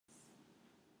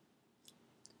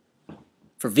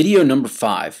For video number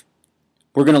 5,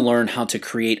 we're going to learn how to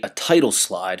create a title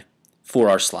slide for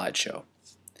our slideshow.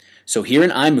 So here in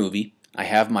iMovie, I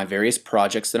have my various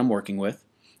projects that I'm working with,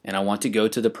 and I want to go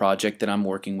to the project that I'm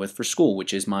working with for school,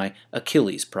 which is my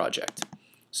Achilles project.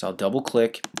 So I'll double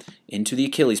click into the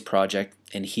Achilles project,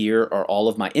 and here are all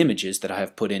of my images that I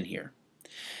have put in here.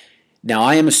 Now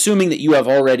I am assuming that you have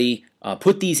already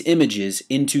put these images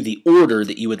into the order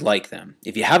that you would like them.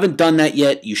 If you haven't done that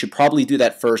yet, you should probably do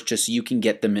that first just so you can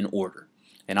get them in order.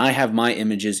 And I have my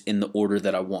images in the order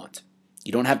that I want.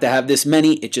 You don't have to have this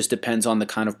many, it just depends on the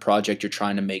kind of project you're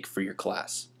trying to make for your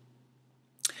class.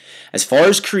 As far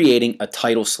as creating a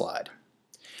title slide,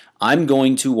 I'm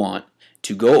going to want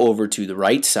to go over to the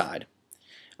right side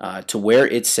to where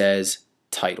it says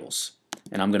Titles.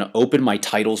 And I'm going to open my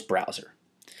Titles browser.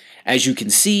 As you can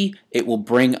see, it will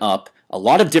bring up a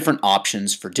lot of different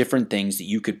options for different things that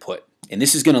you could put. And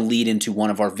this is going to lead into one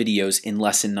of our videos in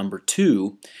lesson number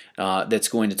 2 that's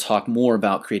going to talk more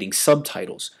about creating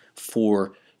subtitles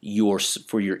for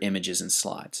your images and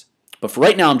slides. But for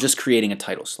right now, I'm just creating a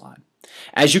title slide.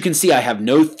 As you can see, I have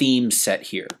no themes set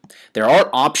here. There are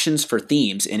options for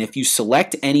themes, and if you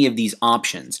select any of these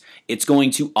options, it's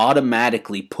going to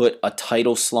automatically put a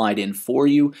title slide in for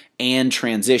you and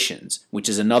transitions, which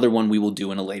is another one we will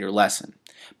do in a later lesson.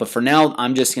 But for now,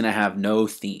 I'm just going to have no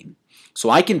theme. So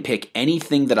I can pick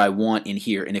anything that I want in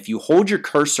here, and if you hold your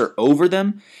cursor over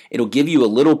them, it'll give you a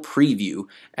little preview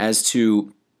as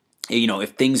to, if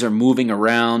things are moving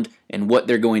around and what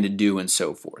they're going to do and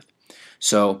so forth.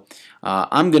 So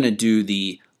I'm going to do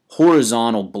the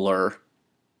horizontal blur.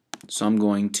 So I'm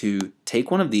going to take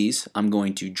one of these, I'm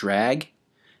going to drag,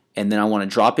 and then I want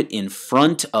to drop it in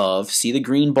front of, see the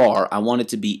green bar, I want it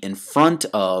to be in front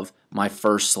of my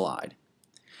first slide.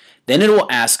 Then it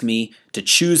will ask me to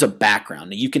choose a background.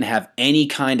 Now you can have any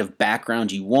kind of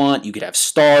background you want. You could have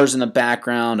stars in the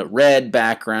background, a red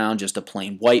background, just a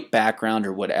plain white background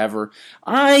or whatever.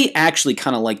 I actually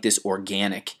kind of like this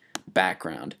organic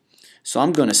background. So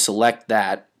I'm going to select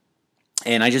that,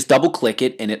 and I just double click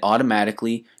it and it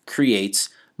automatically creates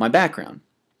my background.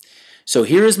 So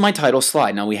here is my title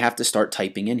slide. Now we have to start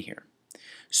typing in here.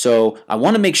 So I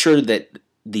want to make sure that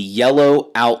the yellow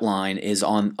outline is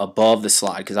on above the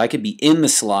slide, because I could be in the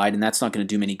slide and that's not going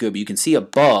to do me any good, but you can see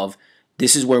above,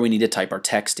 this is where we need to type our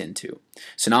text into.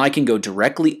 So now I can go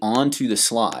directly onto the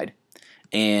slide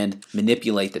and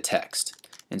manipulate the text.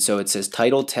 And so it says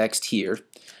title text here.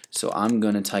 So I'm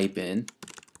going to type in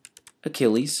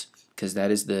Achilles, because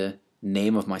that is the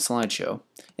name of my slideshow.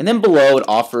 And then below it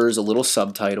offers a little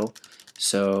subtitle.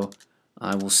 So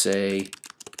I will say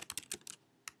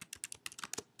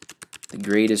the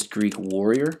greatest Greek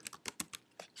warrior.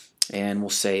 And we'll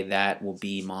say that will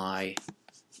be my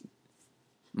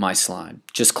slide.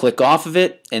 Just click off of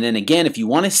it. And then again, if you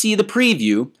want to see the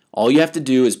preview, all you have to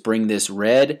do is bring this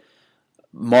red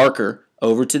marker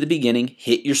over to the beginning,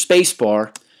 hit your space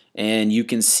bar, and you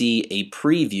can see a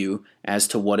preview as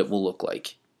to what it will look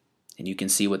like. And you can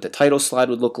see what the title slide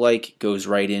would look like. It goes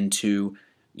right into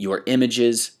your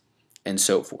images and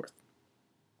so forth.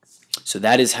 So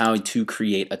that is how to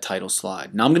create a title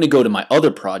slide. Now I'm going to go to my other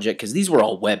project, because these were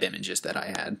all web images that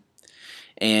I had.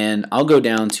 And I'll go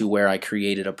down to where I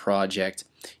created a project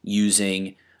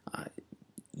using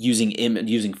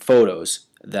photos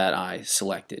that I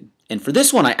selected. And for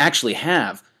this one, I actually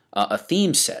have a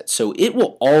theme set. So it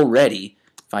will already,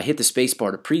 if I hit the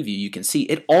spacebar to preview, you can see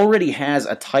it already has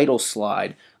a title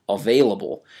slide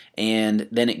available, and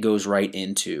then it goes right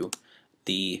into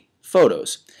the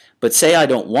photos. But say I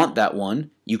don't want that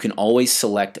one, you can always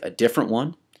select a different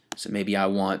one. So maybe I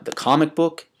want the comic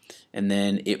book, and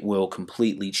then it will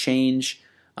completely change.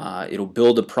 It'll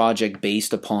build a project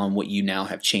based upon what you now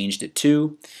have changed it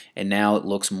to, and now it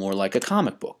looks more like a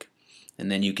comic book.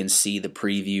 And then you can see the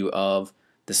preview of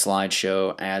the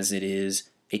slideshow as it is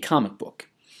a comic book.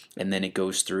 And then it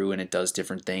goes through and it does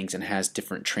different things and has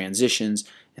different transitions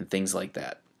and things like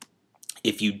that.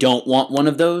 If you don't want one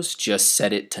of those, just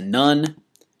set it to none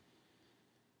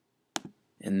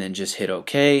and then just hit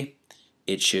OK.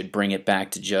 It should bring it back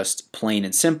to just plain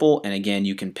and simple. And again,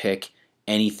 you can pick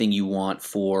anything you want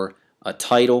for a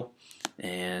title,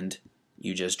 and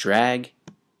you just drag,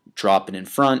 drop it in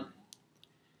front.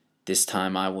 This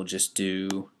time I will just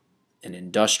do an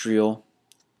industrial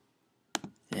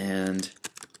and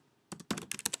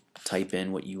type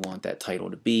in what you want that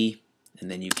title to be, and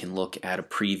then you can look at a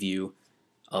preview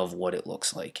of what it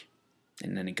looks like,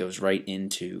 and then it goes right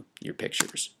into your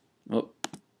pictures. Oh,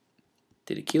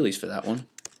 did Achilles for that one.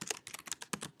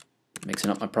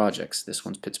 Mixing up my projects. This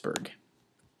one's Pittsburgh.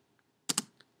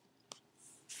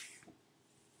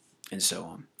 And so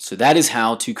on. So that is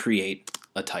how to create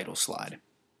a title slide.